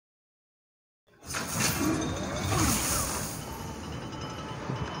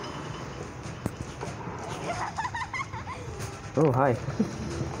Oh, hi.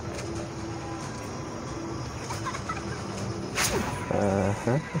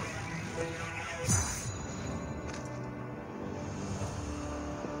 Uh-huh.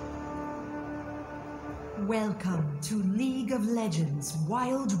 Welcome to League of Legends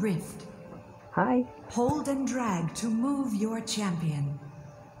Wild Rift. Hi. Hold and drag to move your champion.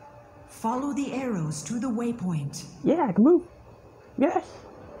 Follow the arrows to the waypoint. Yeah, I can move. Yes.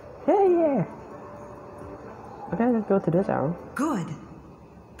 Hey, yeah. Okay, let's go to this arrow. Good.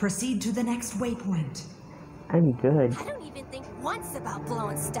 Proceed to the next waypoint. I'm good. I don't even think once about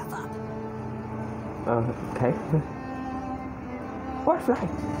blowing stuff up. Okay. Butterfly!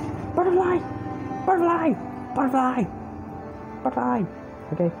 Butterfly! Butterfly! Butterfly! Butterfly!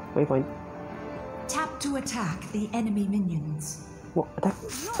 Okay, waypoint. Tap to attack the enemy minions. What? Attack!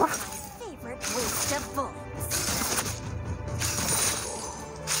 You're my favorite waste of bullets.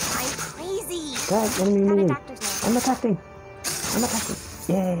 I'm crazy. Attack enemy Got a minion! doctor's note. I'm attacking! I'm attacking!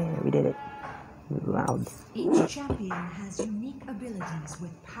 Yeah, we did it. Loud. Each champion has unique abilities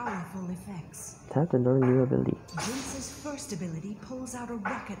with powerful effects. Tap to learn new ability. Jinx's first ability pulls out a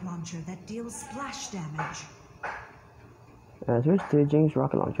rocket launcher that deals splash damage. Switch to Jinx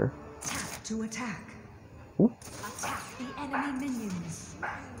rocket launcher. Tap to attack. Ooh. Attack the enemy minions.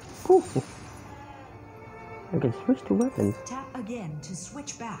 Ooh. I can switch to weapons. Tap again to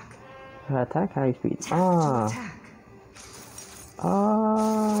switch back. Attack high speed. Tap to attack.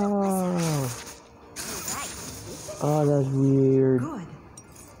 Oh, that's weird. Good.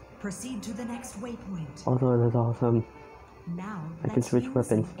 Proceed to the next waypoint. Although that's awesome. Now I can let's switch use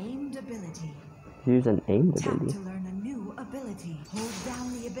weapons. an aimed ability. Use an aimed Tap ability. to learn a new ability. Hold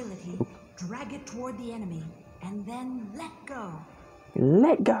down the ability, drag it toward the enemy, and then let go.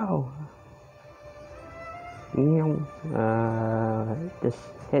 Let go. Just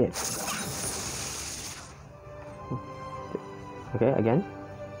hit it. Okay, again.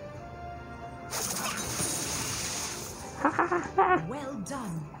 Well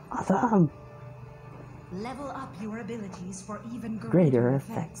done. Awesome. Level up your abilities for even Greater effects.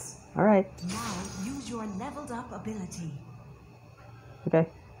 effects. All right. Now use your leveled up ability. Okay.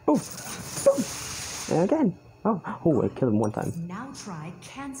 Boom. Boom. And again. Oh, I killed him one time. Now try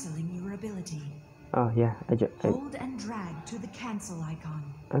canceling your ability. Oh yeah. Hold and drag to the cancel icon.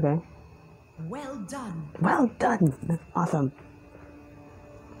 Okay. Well done. Well done. That's awesome.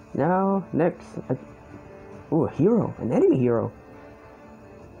 Now next. Oh, a hero. An enemy hero.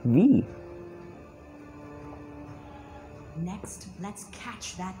 V. Next, let's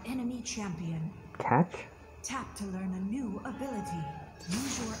catch that enemy champion. Catch. Tap to learn a new ability.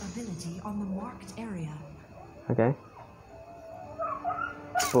 Use your ability on the marked area. Okay.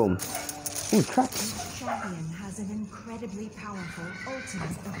 Boom. Ooh, trap. Each champion has an incredibly powerful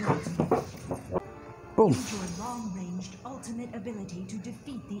ultimate ability. Boom. Use your long-ranged ultimate ability to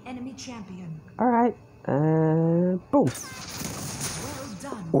defeat the enemy champion. Alright. Boom. Well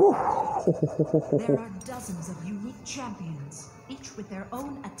done. Ooh. There are dozens of unique champions, each with their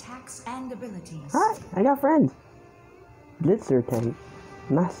own attacks and abilities. Hi, I got friends. Blitzer tank.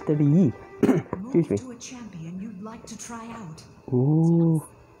 Master Yi. Excuse me. Move to a champion you'd like to try out. Ooh.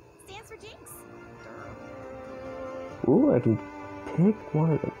 Stands for Jinx. Ooh, I can pick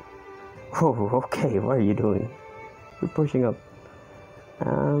one of them. Oh, okay, what are you doing? You're pushing up.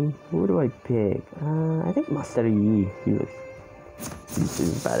 Who do I pick? I think Master Yi. He looks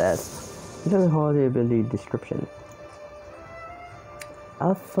badass. He doesn't hold the ability description.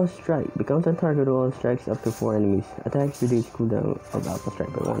 Alpha Strike becomes untargetable, strikes up to 4 enemies. Attacks reduce cooldown of Alpha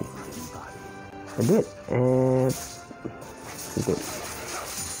Strike by 1. I do it, and do it.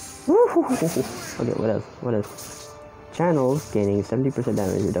 Okay, what else? What else? Channels gaining 70%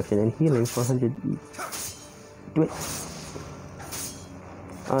 damage reduction and healing 400 each. Do it.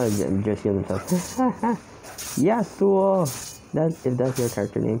 Oh, I'm just healing himself. Yasuo! If that's your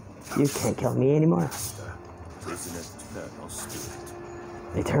character name, you can't kill me anymore.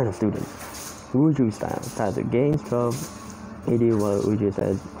 Eternal student. Uju style. Tyler gains 12 AD while Uju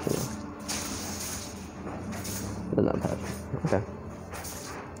said, does not pass. Okay.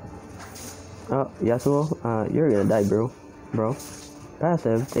 Oh, Yasuo, you're gonna die, bro.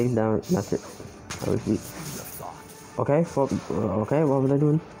 Passive takes down master. Oh, sweet. Okay, okay, what was I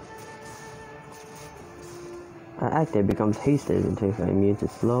doing? Active becomes hasted and takes immune to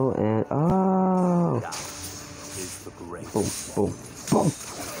slow and boom, boom, boom.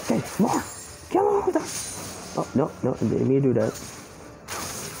 Okay, more. Kill him. Oh no, didn't mean to do that.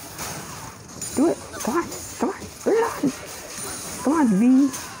 Do it. Come on, bring it on. Come on, V,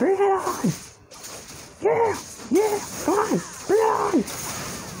 bring it on. Yeah, come on, bring it on.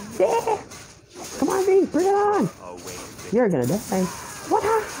 Yeah, come on, V, bring it on. You're gonna die. What?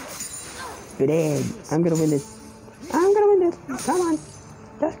 Good egg. I'm gonna win this. I'm gonna win this. Come on.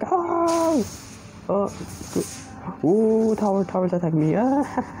 Let's go. Oh. Ooh, towers attack me.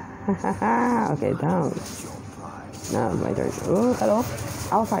 Okay, down. Now my turn. Oh, hello.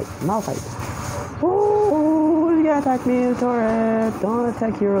 I'll fight. Ooh, you gonna attack me, turret. Don't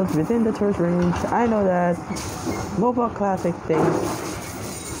attack heroes within the turret range. I know that. Mobile classic thing.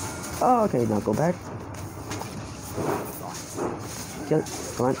 Oh, okay, now go back. Kill.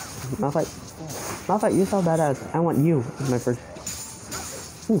 Come on. Malphite, you so badass. I want you as my first.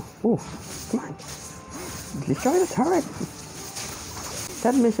 Ooh, come on. Destroy the turret.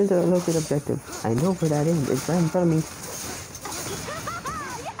 That mission to locate objective. I know where that is. It's right in front of me.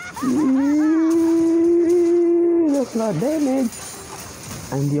 That's not damage.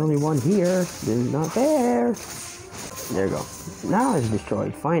 I'm the only one here. This is not fair. There you go. Now it's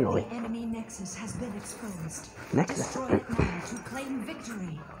destroyed, finally. The enemy nexus has been exposed. Nexus. Destroy it now to claim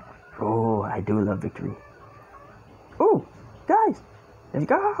victory. Oh, I do love victory. Oh, guys, let's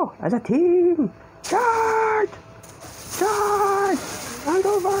go as a team. Charge! I'm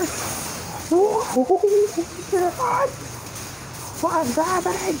go first. What's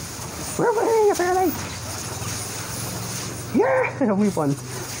happening? We're winning apparently. Yeah, we won.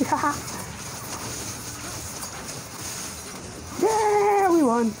 Yeah, we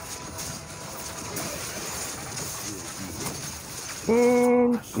won.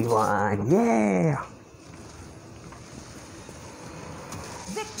 And we won. Yeah.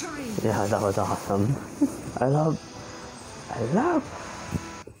 Victory. Yeah, that was awesome. I love.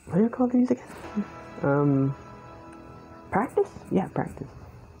 What do you call these again? Practice? Yeah, practice.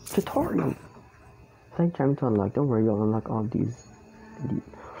 Tutorial. Thank time to unlock. Don't worry, you'll unlock all these. I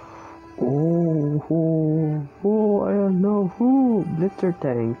don't know who. Blitzer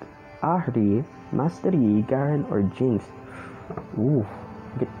Tank, Ahri, Master Yi, Garen, or Jinx. Ooh,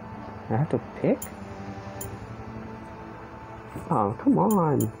 I have to pick? Oh, come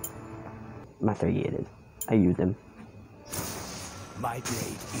on. Master Yi it is. I use them. My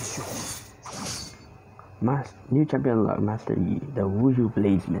blade is yours. New champion unlock, Master Yi, the Wuju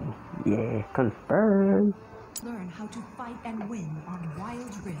Bladesman. Yeah, confirmed. Learn how to fight and win on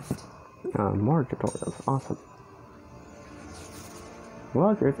Wild Rift. More tutorials, awesome.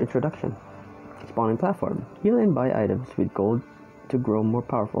 Wild Rift introduction. Spawning platform. Heal and buy items with gold to grow more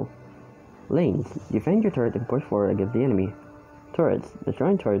powerful. Lanes. Defend your turret and push forward against the enemy. Turrets.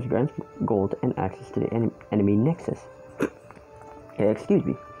 Destroying turrets grants gold and access to the enemy nexus. Excuse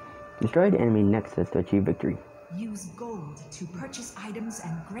me. Destroy the enemy nexus to achieve victory. Use gold to purchase items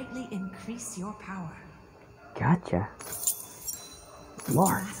and greatly increase your power. Gotcha.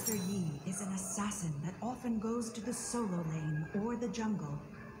 More. Master Yi is an assassin that often goes to the solo lane or the jungle.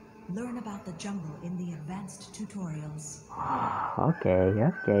 Learn about the jungle in the advanced tutorials. Okay.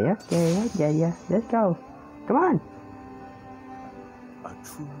 Yeah. Let's go. Come on. A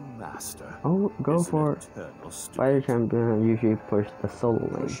true master. Oh, go for fighter champion. Usually push the solo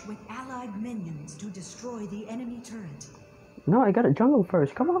lane. Push with allied minions to destroy the enemy turret. No, I gotta jungle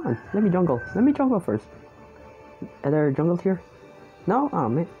first. Come on. Let me jungle first. Are there jungles here? No? Oh,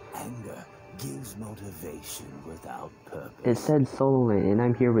 man. Anger gives motivation without purpose. It said solo lane, and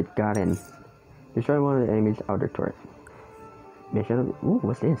I'm here with Garen. Destroy one of the enemy's outer turret. Mission. Ooh,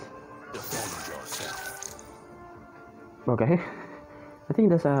 what's this? Defend yourself. Okay. I think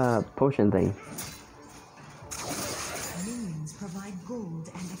that's a potion thing. Minions provide gold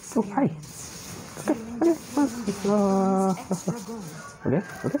and Oh, hi. experience. Extra gold. Okay.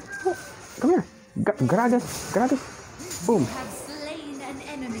 Oh, come here. Gragas. Boom. You have slain an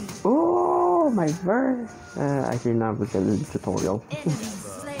enemy. Oh, my bird. Actually, not with the tutorial. Enemy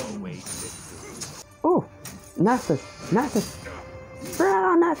slain. Oh, Nasus. Bring it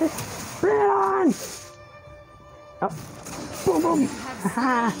on, Nasus. Bring it on. Oh, boom.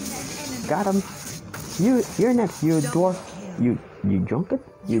 Haha. Got him. You're next, you dwarf. You drunk it?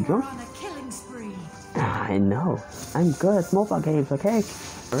 You drunk? On a killing spree. I know. I'm good at mobile games, okay?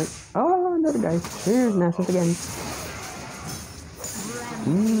 Alright. Oh, another guy. Here's Nasus again.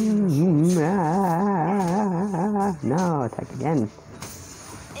 No, attack again.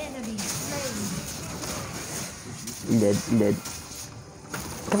 Enemy slain. Dead.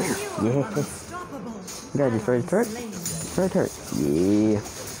 Come here. Yeah. Unstoppable. You gotta destroy the turret. Slain. Destroy the turret. Yeah.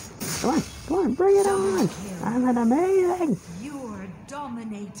 Come on, bring it on. I'm an amazing. You're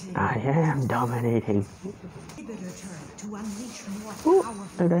dominating. I am dominating. Inhibitor turret to unleash more Ooh,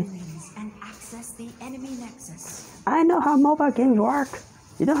 powerful okay. minions and access the enemy nexus. I know how mobile games work.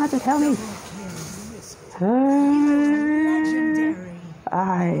 You don't have to tell me. Legendary.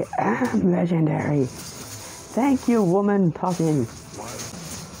 I am legendary. Thank you, woman talking.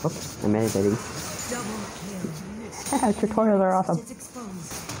 Oops, I'm meditating. Double kill. Yeah, tutorials are awesome. It's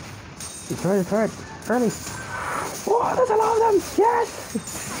exposed. Turret, early. Oh, there's a lot of them. Yes,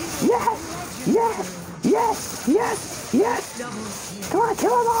 yes, yes, yes, yes, yes. Double kill. Come on,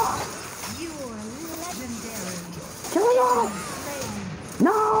 kill them all. You're legendary. Kill them all. Slain.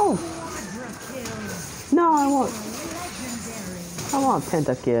 No, Quadra kill. no, I won't. Legendary. I want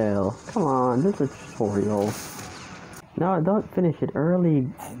pentakill. Come on, this is a tutorial. No, don't finish it early.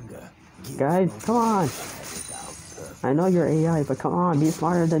 Anger gives Guys, come on. without purpose. I know you're AI, but come on, be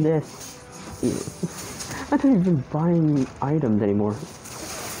smarter than this. I'm not even buying items anymore.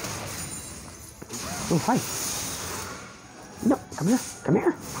 Oh, hi. No, come here, come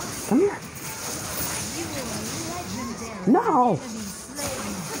here, come here. No!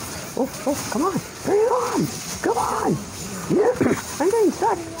 Oh, come on, bring it on! Come on! Yeah, I'm getting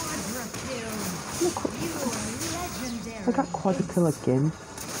stuck. I got quadra again.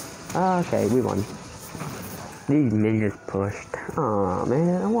 Okay, we won. These minions pushed. Aw,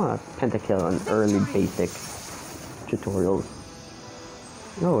 man, I want a pentakill on early basic tutorials.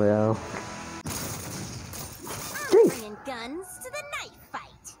 Oh well. I'm bringing guns to the knife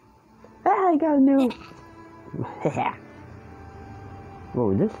fight. Ah, I got a new.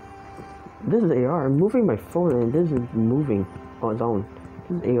 Whoa, this is AR. I'm moving my phone and this is moving on its own.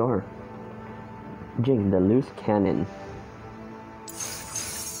 This is AR. Jing, the loose cannon.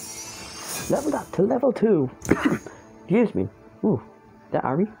 Leveled up to level 2. Excuse me. Ooh, that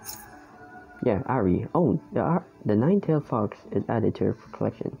Ari? Yeah, Ari. Oh, the nine-tailed fox is added to her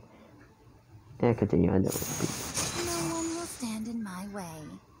collection. And continue. I don't. No one will stand in my way.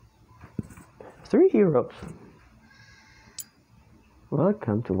 3 heroes.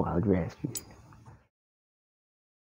 Welcome to Wild Rescue.